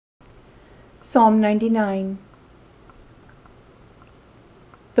Psalm 99.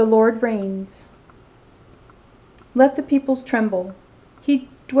 The Lord reigns. Let the peoples tremble. He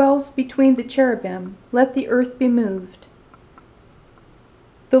dwells between the cherubim. Let the earth be moved.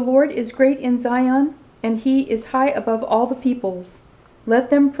 The Lord is great in Zion, and he is high above all the peoples.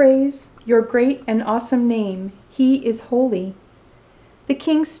 Let them praise your great and awesome name. He is holy. The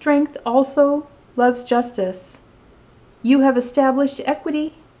king's strength also loves justice. You have established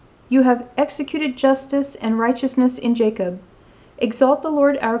equity. You have executed justice and righteousness in Jacob. Exalt the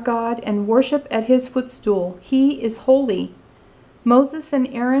Lord our God and worship at his footstool. He is holy. Moses and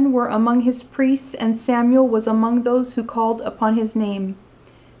Aaron were among his priests, and Samuel was among those who called upon his name.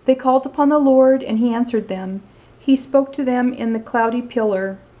 They called upon the Lord, and he answered them. He spoke to them in the cloudy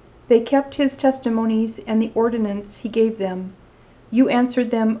pillar. They kept his testimonies and the ordinance he gave them. You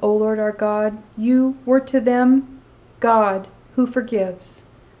answered them, O Lord our God. You were to them God who forgives,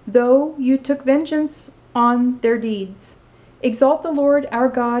 though you took vengeance on their deeds. Exalt the Lord our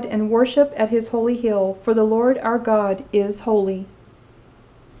God and worship at his holy hill, for the Lord our God is holy.